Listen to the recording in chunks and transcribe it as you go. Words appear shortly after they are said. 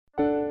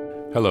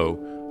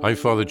Hello, I'm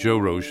Father Joe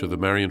Roche of the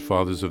Marian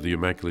Fathers of the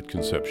Immaculate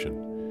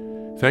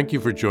Conception. Thank you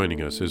for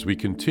joining us as we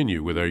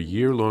continue with our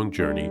year-long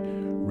journey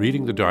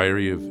reading the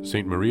diary of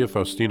St. Maria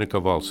Faustina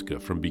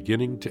Kowalska from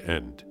beginning to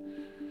end.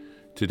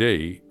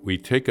 Today, we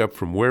take up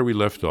from where we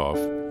left off,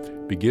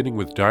 beginning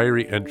with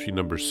diary entry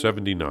number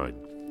 79.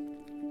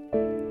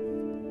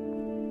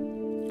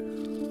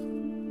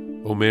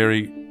 O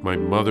Mary, my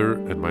mother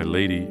and my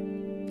lady,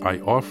 I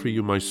offer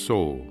you my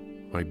soul,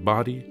 my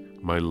body,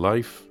 my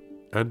life,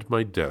 and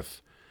my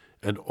death,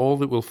 and all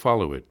that will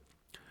follow it.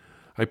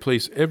 I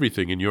place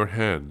everything in your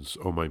hands,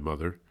 O my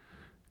mother.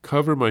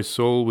 Cover my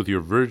soul with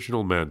your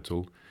virginal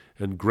mantle,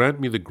 and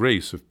grant me the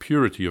grace of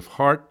purity of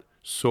heart,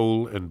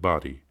 soul, and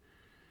body.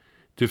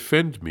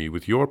 Defend me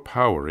with your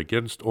power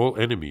against all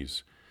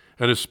enemies,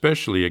 and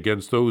especially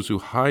against those who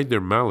hide their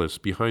malice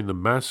behind the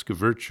mask of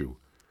virtue.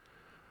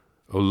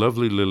 O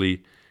lovely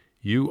lily,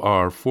 you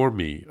are for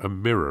me a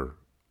mirror,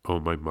 O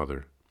my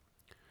mother.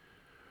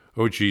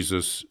 O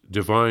Jesus,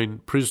 divine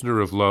prisoner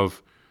of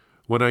love,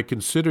 when I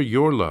consider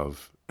your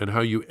love and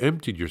how you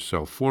emptied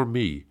yourself for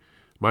me,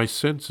 my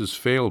senses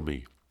fail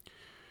me.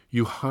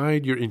 You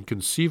hide your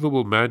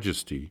inconceivable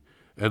majesty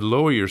and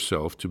lower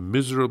yourself to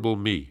miserable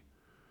me.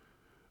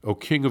 O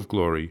King of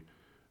glory,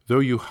 though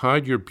you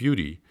hide your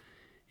beauty,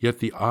 yet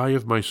the eye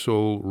of my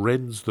soul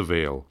rends the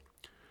veil.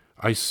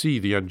 I see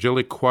the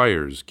angelic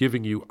choirs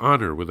giving you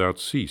honor without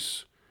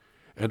cease,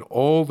 and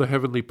all the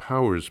heavenly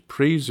powers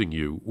praising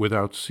you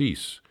without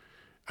cease,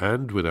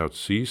 and without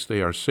cease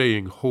they are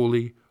saying,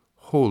 Holy,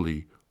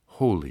 holy,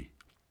 holy.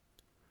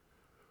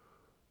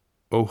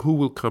 O who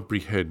will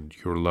comprehend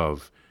your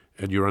love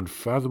and your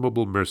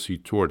unfathomable mercy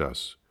toward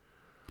us?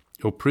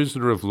 O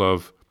prisoner of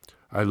love,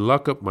 I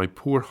lock up my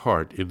poor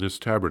heart in this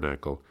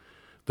tabernacle,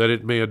 that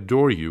it may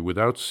adore you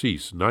without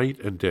cease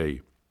night and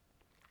day.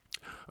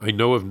 I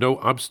know of no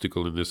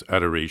obstacle in this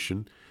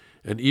adoration,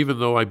 and even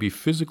though I be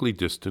physically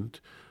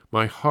distant,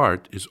 my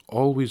heart is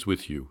always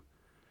with you.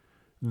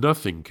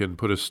 Nothing can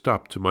put a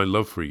stop to my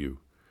love for you.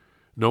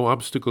 No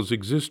obstacles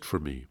exist for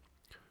me.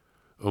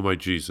 O my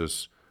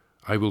Jesus,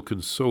 I will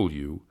console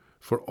you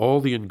for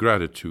all the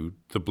ingratitude,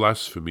 the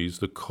blasphemies,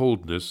 the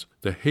coldness,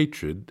 the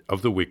hatred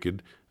of the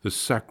wicked, the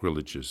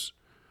sacrileges.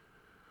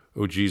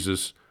 O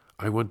Jesus,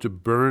 I want to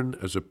burn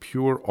as a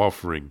pure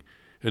offering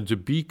and to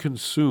be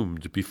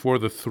consumed before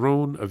the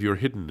throne of your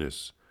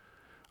hiddenness.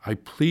 I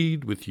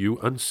plead with you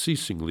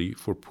unceasingly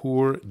for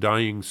poor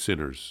dying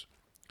sinners.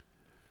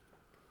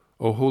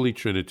 O Holy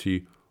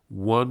Trinity,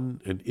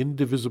 one and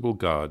indivisible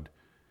God,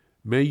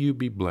 may you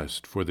be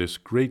blessed for this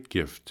great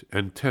gift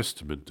and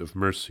testament of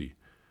mercy.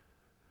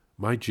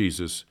 My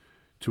Jesus,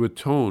 to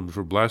atone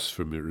for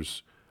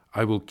blasphemers,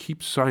 I will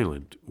keep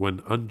silent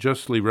when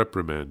unjustly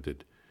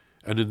reprimanded,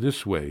 and in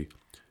this way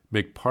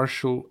make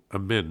partial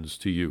amends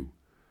to you.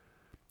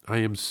 I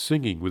am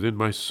singing within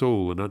my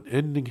soul an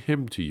unending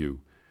hymn to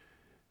you,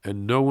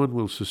 and no one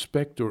will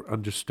suspect or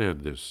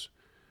understand this.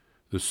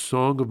 The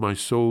song of my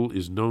soul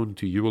is known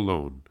to you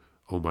alone,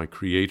 O my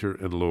Creator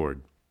and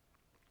Lord.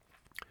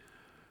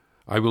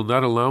 I will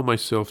not allow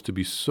myself to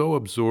be so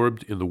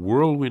absorbed in the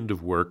whirlwind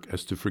of work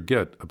as to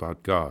forget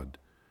about God.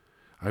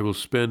 I will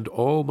spend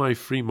all my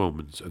free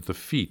moments at the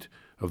feet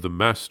of the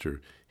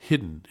Master,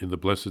 hidden in the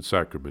Blessed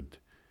Sacrament.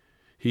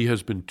 He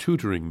has been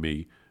tutoring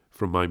me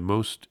from my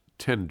most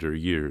tender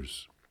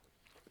years.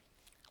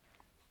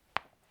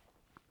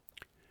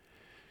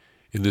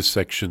 In this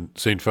section,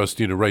 St.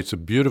 Faustina writes a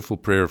beautiful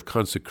prayer of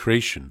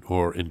consecration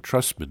or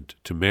entrustment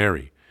to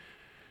Mary.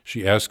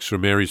 She asks for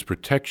Mary's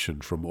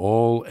protection from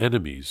all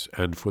enemies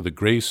and for the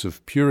grace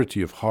of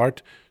purity of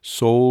heart,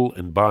 soul,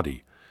 and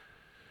body.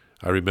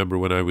 I remember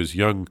when I was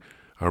young,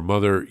 our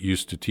mother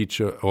used to teach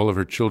all of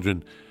her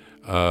children,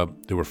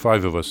 there were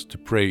 5 of us, to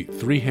pray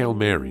 3 Hail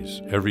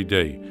Marys every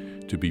day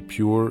to be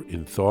pure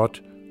in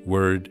thought,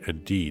 word,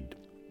 and deed.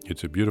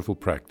 It's a beautiful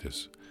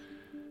practice.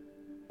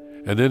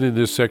 And then in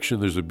this section,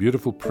 there's a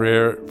beautiful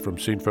prayer from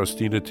St.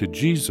 Faustina to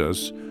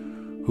Jesus,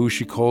 who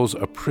she calls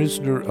a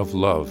prisoner of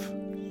love.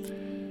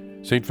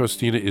 St.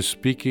 Faustina is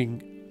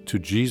speaking to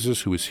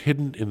Jesus, who is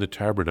hidden in the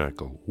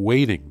tabernacle,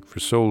 waiting for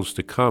souls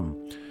to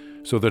come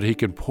so that he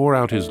can pour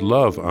out his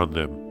love on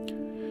them.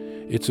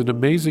 It's an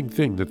amazing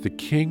thing that the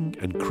King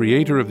and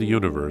Creator of the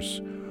universe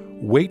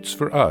waits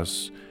for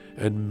us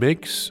and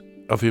makes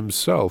of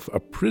himself a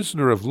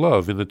prisoner of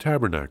love in the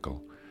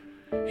tabernacle.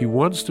 He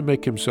wants to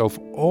make himself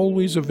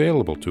always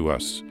available to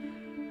us.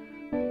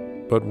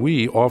 But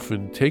we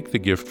often take the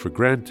gift for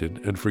granted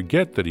and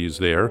forget that he is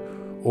there,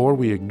 or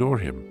we ignore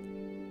him.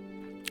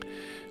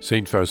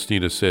 St.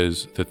 Faustina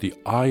says that the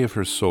eye of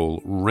her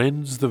soul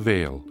rends the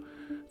veil,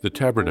 the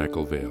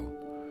tabernacle veil.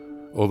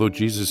 Although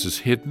Jesus is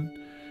hidden,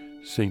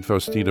 St.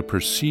 Faustina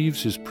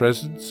perceives his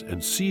presence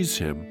and sees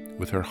him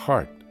with her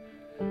heart.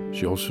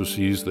 She also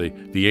sees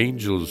the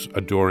angels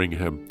adoring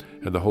him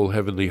and the whole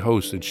heavenly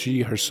host, and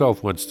she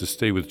herself wants to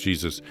stay with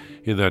Jesus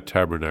in that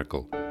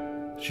tabernacle.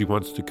 She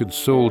wants to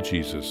console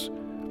Jesus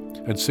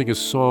and sing a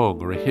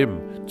song or a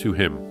hymn to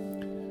him.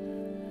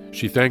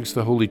 She thanks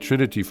the Holy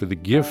Trinity for the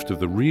gift of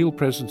the real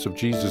presence of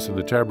Jesus in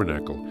the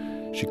tabernacle.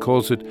 She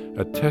calls it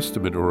a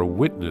testament or a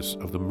witness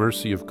of the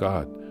mercy of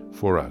God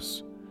for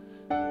us.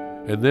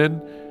 And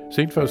then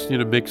St.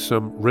 Faustina makes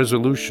some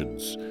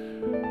resolutions.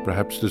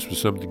 Perhaps this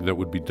was something that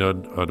would be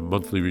done on a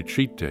monthly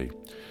retreat day.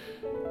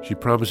 She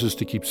promises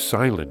to keep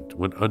silent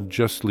when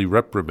unjustly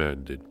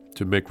reprimanded,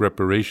 to make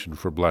reparation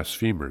for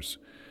blasphemers.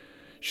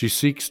 She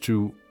seeks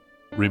to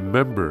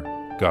remember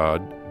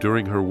God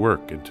during her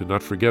work and to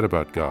not forget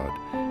about God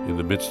in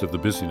the midst of the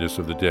busyness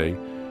of the day,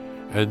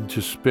 and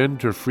to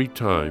spend her free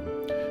time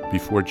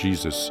before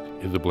Jesus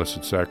in the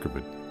Blessed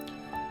Sacrament.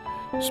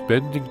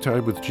 Spending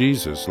time with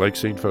Jesus, like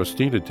St.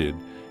 Faustina did,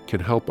 can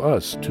help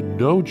us to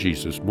know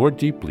Jesus more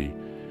deeply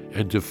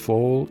and to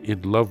fall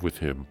in love with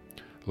him,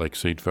 like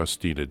St.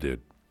 Faustina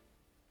did.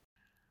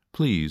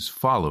 Please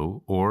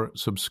follow or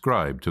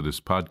subscribe to this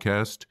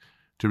podcast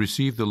to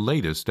receive the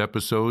latest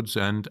episodes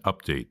and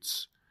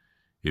updates.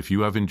 If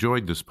you have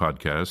enjoyed this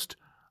podcast,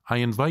 I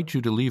invite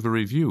you to leave a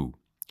review.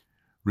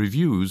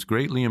 Reviews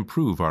greatly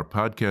improve our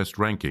podcast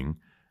ranking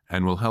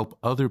and will help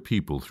other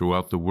people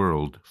throughout the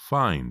world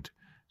find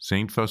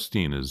St.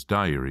 Faustina's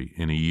Diary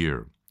in a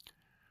Year.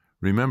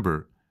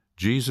 Remember,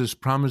 Jesus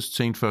promised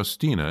St.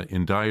 Faustina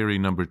in Diary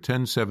number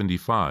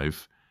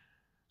 1075,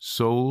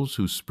 souls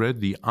who spread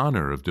the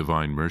honor of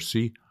divine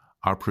mercy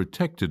are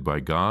protected by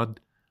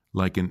God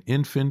like an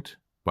infant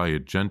by a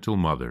gentle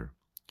mother.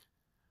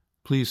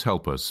 Please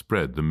help us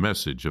spread the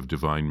message of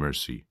divine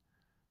mercy.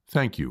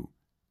 Thank you,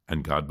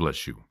 and God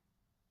bless you.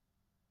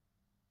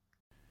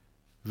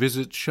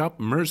 Visit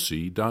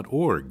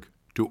shopmercy.org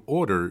to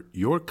order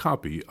your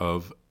copy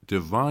of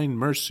Divine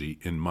Mercy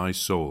in My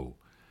Soul,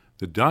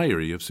 the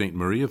Diary of St.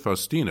 Maria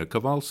Faustina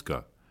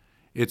Kowalska.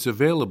 It's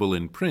available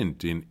in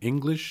print in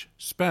English,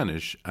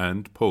 Spanish,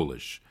 and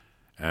Polish,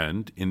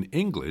 and in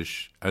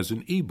English as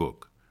an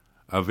e-book,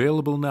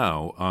 available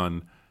now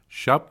on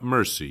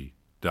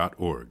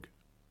shopmercy.org.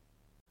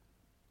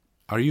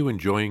 Are you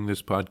enjoying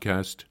this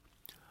podcast?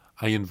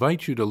 I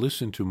invite you to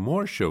listen to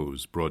more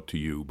shows brought to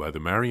you by the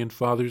Marian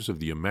Fathers of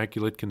the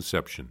Immaculate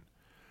Conception.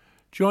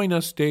 Join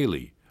us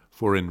daily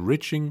for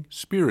enriching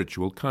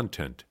spiritual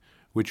content,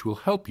 which will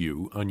help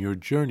you on your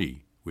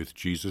journey with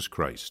Jesus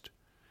Christ.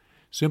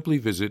 Simply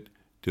visit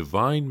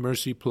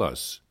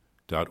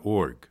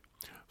DivineMercyPlus.org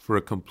for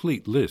a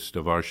complete list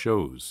of our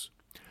shows.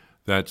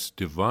 That's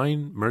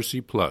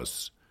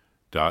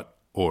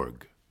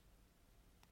DivineMercyPlus.org.